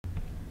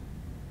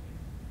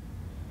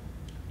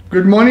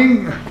Good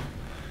morning.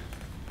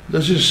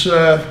 This is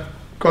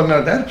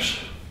Conrad Herbst,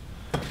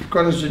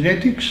 Conrad's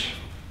Genetics.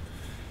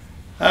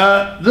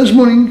 This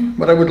morning,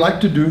 what I would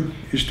like to do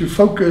is to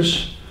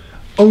focus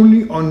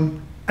only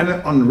on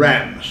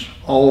rams,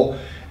 or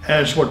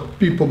as what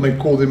people may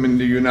call them in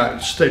the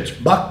United States,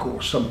 buck,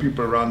 or some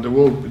people around the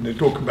world, when they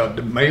talk about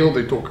the male,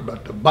 they talk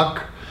about the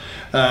buck.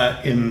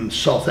 In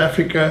South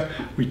Africa,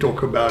 we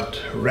talk about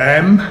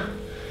ram.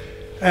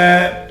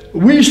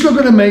 We're still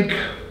going to make,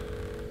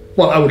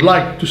 well, I would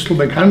like to still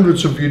make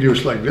hundreds of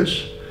videos like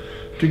this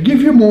to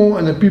give you more,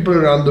 and the people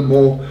around the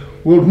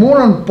world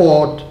more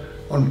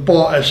on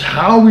par as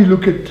how we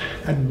look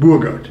at Boer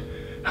goat.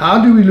 How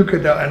do we look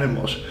at our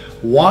animals?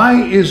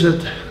 Why is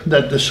it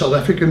that the South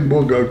African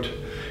Boer goat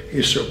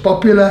is so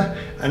popular,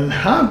 and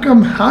how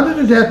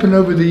did it happen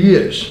over the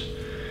years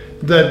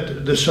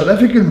that the South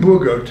African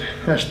Boer goat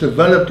has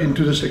developed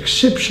into this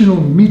exceptional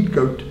meat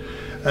goat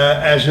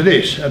as it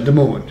is at the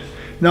moment?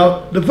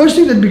 Now, the first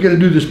thing that we're going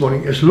to do this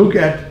morning is look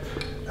at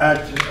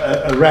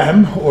a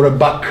ram or a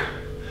buck,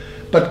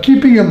 but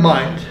keeping in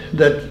mind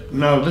that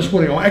now this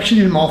morning I'm actually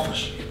in my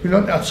office. We're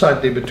not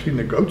outside there between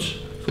the goats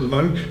for the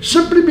moment,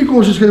 simply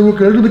because it's going to work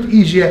a little bit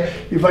easier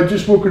if I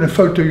just walk in a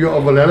photo here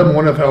of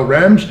one of our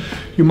rams.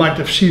 You might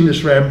have seen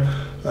this ram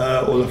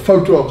or the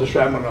photo of this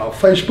ram on our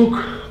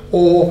Facebook,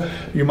 or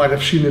you might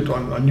have seen it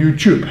on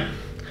YouTube.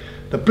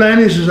 The plan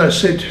is, as I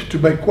said, to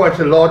make quite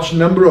a large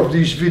number of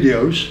these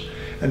videos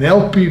and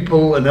help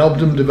people and help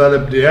them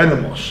develop their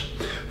animals.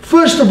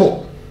 First of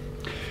all,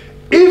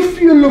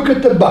 if you look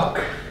at the buck,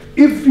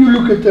 if you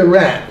look at the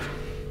ram,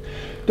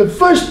 the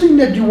first thing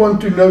that you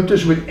want to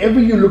notice whenever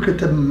you look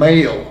at a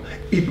male,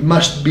 it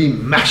must be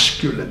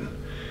masculine.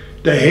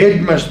 The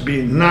head must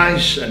be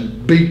nice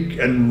and big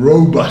and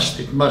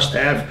robust. It must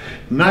have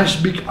nice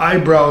big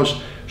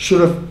eyebrows,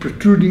 sort of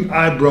protruding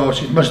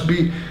eyebrows. It must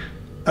be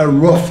a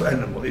rough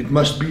animal. It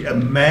must be a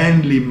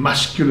manly,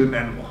 masculine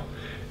animal.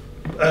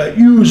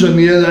 Ewes on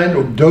the other hand,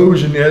 or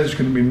does on the other, is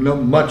going to be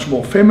much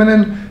more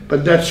feminine,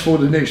 but that's for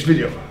the next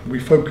video.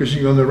 We're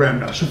focusing on the ram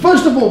now. So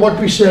first of all, what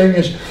we're saying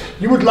is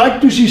you would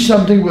like to see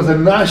something with a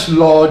nice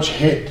large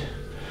head.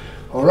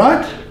 All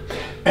right?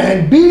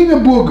 And being a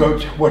Boer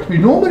goat, what we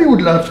normally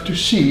would love to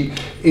see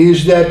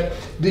is that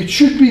it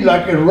should be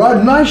like a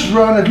nice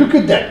rounded, look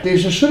at that,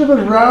 there's a sort of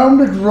a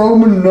rounded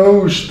Roman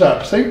nose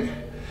type thing.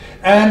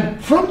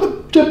 And from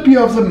the tip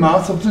here of the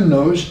mouth of the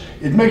nose,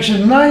 it makes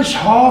a nice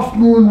half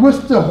moon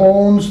with the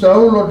horns, the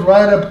whole lot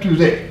right up to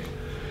there,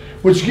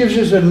 which gives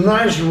us a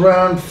nice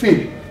round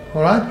feeling,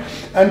 all right?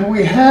 And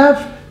we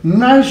have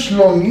nice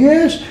long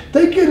ears.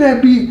 They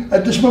can be,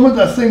 at this moment,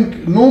 I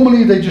think,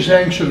 normally they just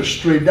hang sort of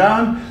straight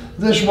down.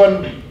 This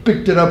one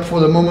picked it up for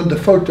the moment the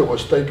photo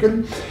was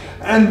taken.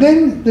 And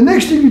then the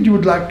next thing that you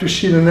would like to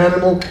see in an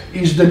animal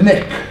is the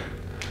neck.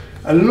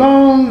 A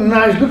long,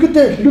 nice, look at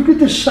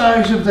the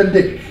size of the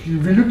neck. If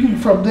you're looking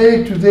from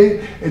there to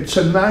there, it's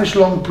a nice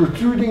long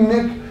protruding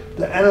neck.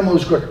 The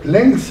animal's got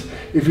length.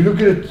 If you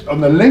look at it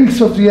on the length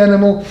of the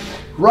animal,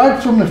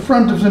 right from the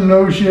front of the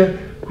nose here,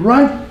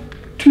 right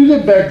to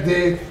the back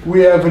there, we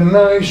have a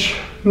nice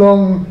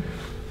long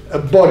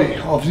body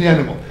of the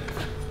animal.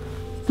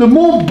 The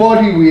more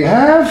body we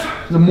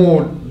have, the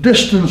more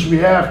distance we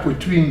have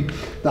between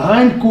the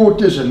hind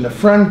quarters and the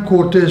front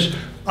quarters,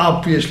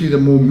 obviously the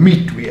more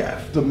meat we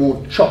have, the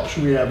more chops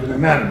we have in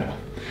an animal.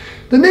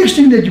 The next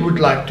thing that you would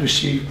like to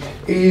see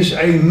is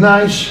a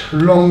nice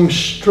long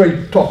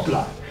straight top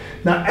line.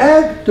 Now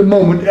at the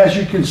moment, as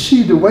you can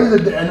see, the way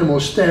that the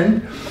animals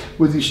stand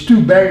with these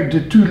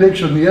the two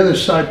legs on the other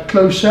side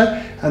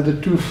closer and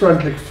the two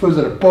front legs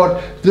further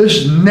apart,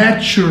 this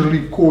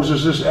naturally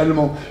causes this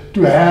animal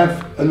to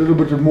have a little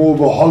bit more of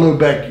a hollow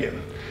back here.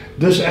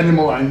 This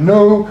animal, I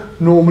know,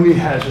 normally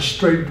has a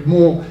straight,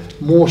 more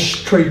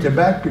straighter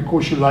back,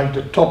 because you like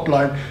the top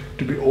line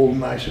to be all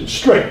nice and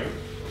straight.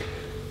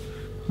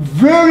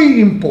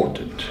 Very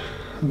important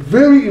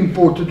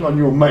on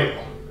your male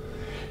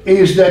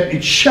is that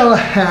it shall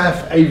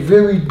have a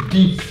very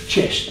deep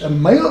chest. A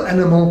male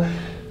animal,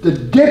 the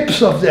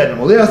depth of the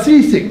animal, there are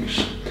three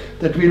things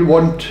that we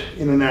want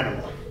in an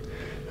animal: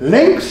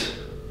 length,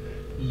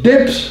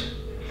 depth,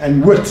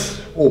 and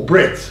width or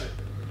breadth.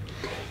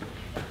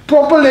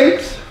 Proper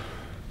length,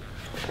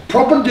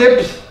 proper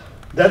depth,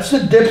 that's the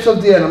depth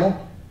of the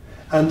animal,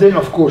 and then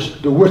of course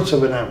the width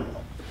of an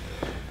animal.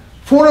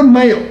 For a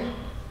male,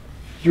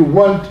 you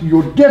want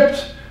your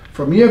depth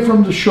from here,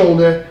 from the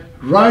shoulder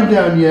right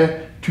down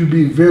here, to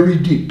be very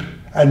deep.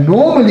 And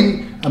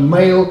normally a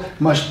male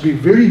must be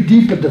very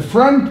deep at the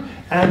front,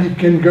 and it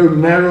can go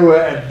narrower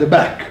at the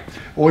back,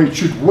 or it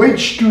should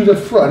wedge to the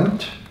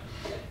front.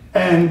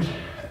 And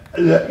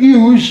the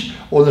ewes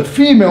or the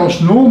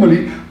females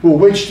normally will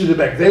wedge to the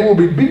back. They will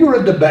be bigger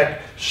at the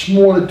back,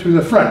 smaller to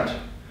the front.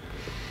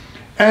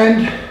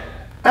 And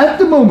at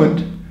the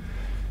moment,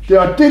 there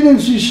are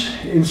tendencies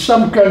in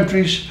some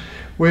countries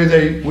where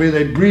they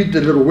breed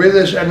the little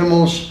wethers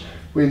animals,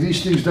 where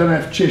these things don't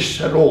have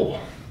chests at all.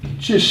 The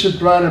chests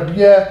sit right up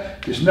here,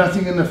 there's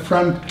nothing in the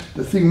front,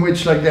 the thing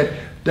wedged like that.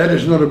 that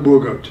is not a Boer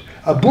goat.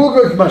 A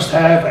Boer goat must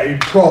have a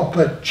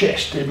proper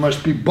chest. There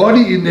must be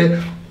body in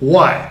there.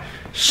 Why?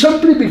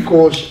 Simply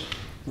because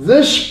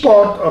this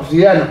part of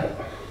the animal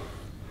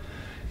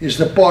is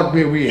the part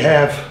where we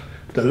have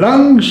the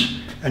lungs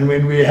and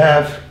when we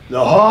have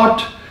the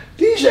heart.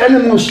 These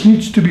animals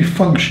need to be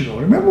functional.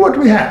 Remember what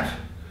we have.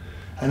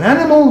 An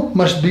animal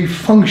must be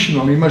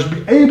functional. He must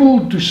be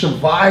able to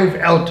survive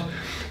out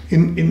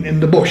in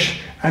the bush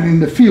and in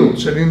the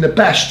fields and in the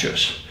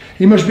pastures.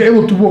 He must be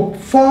able to walk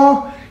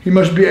far. He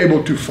must be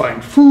able to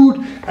find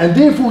food, and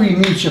therefore he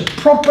needs a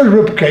proper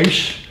rib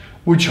cage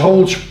which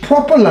holds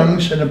proper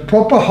lungs and a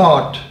proper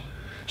heart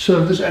so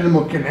that this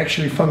animal can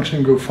actually function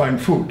and go find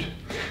food.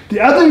 The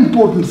other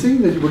important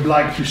thing that you would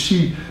like to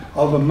see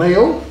of a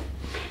male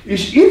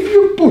is if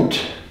you put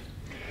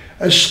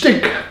a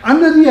stick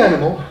under the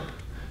animal,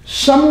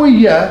 somewhere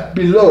here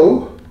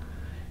below,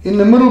 in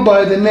the middle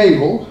by the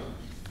navel,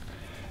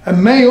 a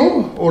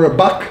male or a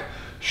buck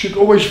should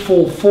always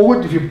fall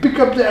forward. If you pick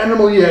up the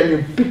animal here and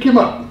you pick him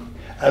up,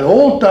 at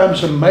all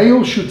times a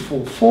male should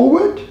fall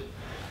forward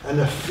and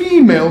a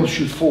female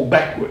should fall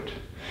backward.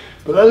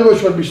 But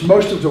otherwise, what means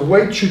most of the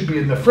weight should be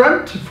in the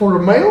front for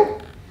a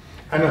male,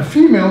 and a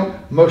female,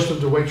 most of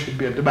the weight should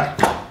be at the back.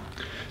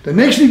 The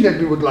next thing that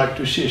we would like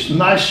to see is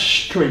nice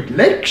straight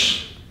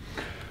legs,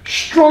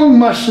 strong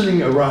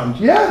muscling around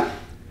here,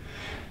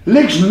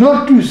 legs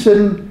not too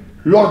thin,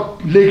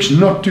 legs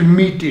not too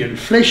meaty and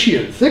fleshy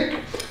and thick,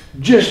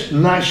 just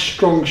nice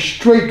strong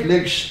straight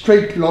legs,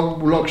 straight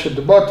locks at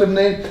the bottom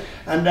there,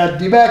 and at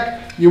the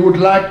back you would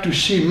like to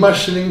see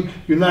muscling.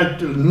 You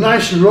need a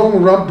nice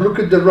long rump. Look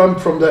at the rump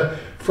from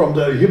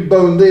the hip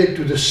bone there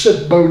to the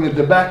sit bone at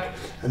the back.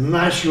 A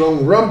nice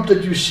long rump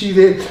that you see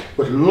there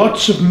with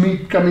lots of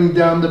meat coming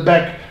down the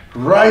back,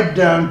 right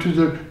down to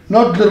the,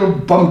 not little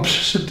bumps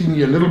sitting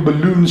here, little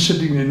balloons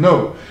sitting there.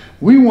 No,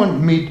 we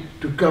want meat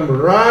to come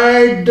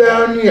right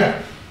down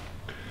here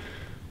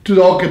to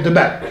the hook at the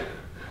back,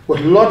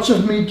 with lots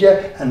of meat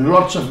here and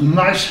lots of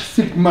nice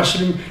thick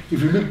muscling.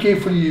 If you look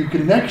carefully, you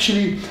can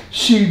actually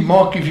see,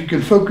 Mark, if you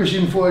can focus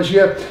in for us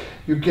here,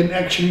 you can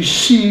actually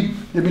see,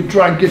 let me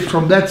try and get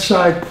from that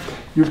side,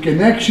 you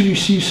can actually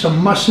see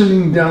some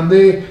muscling down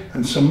there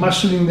and some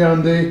muscling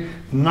down there.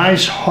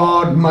 Nice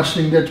hard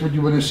muscling, that's what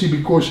you want to see,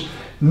 because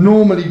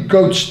normally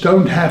goats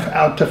don't have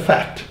outer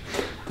fat.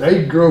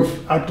 They grow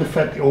outer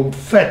fat or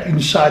fat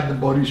inside the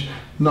bodies,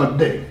 not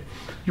there.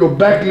 Your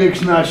back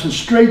legs nice and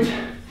straight.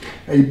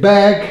 A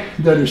bag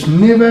that is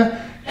never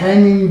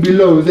hanging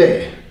below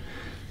there.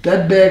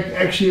 That bag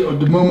actually at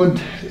the moment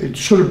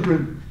it's sort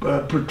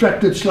of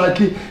protracted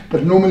slightly,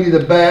 but normally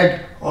the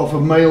bag of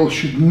a male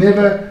should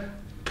never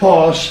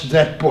pass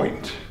that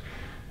point.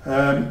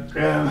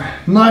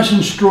 Nice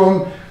and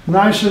strong,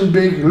 nice and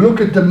big.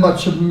 Look at the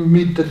much of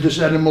meat that this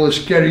animal is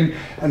carrying,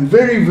 and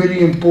very,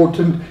 very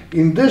important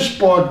in this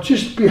part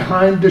just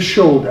behind the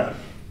shoulder,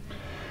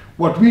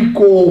 what we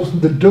call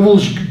the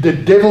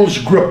devil's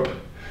grip.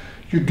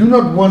 You do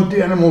not want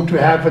the animal to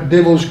have a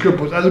devil's grip.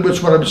 In other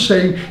words, what I'm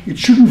saying, it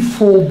shouldn't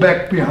fall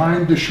back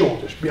behind the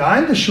shoulders.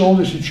 Behind the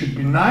shoulders, it should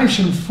be nice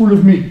and full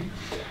of meat.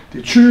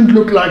 It shouldn't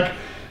look like,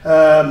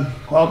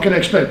 how can I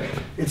explain?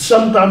 It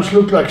sometimes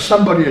looks like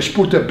somebody has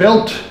put a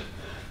belt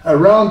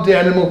around the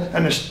animal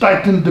and has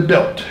tightened the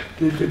belt.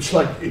 It's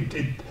like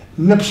it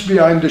nips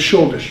behind the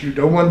shoulders. You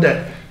don't want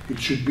that. It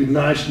should be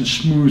nice and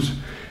smooth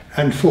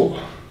and full.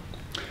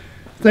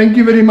 Thank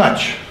you very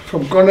much.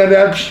 From Conrad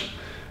Herbst,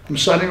 I'm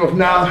signing off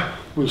now.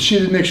 We'll see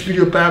you in the next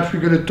video. Perhaps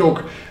we're going to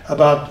talk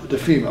about the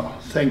female.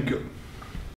 Thank you.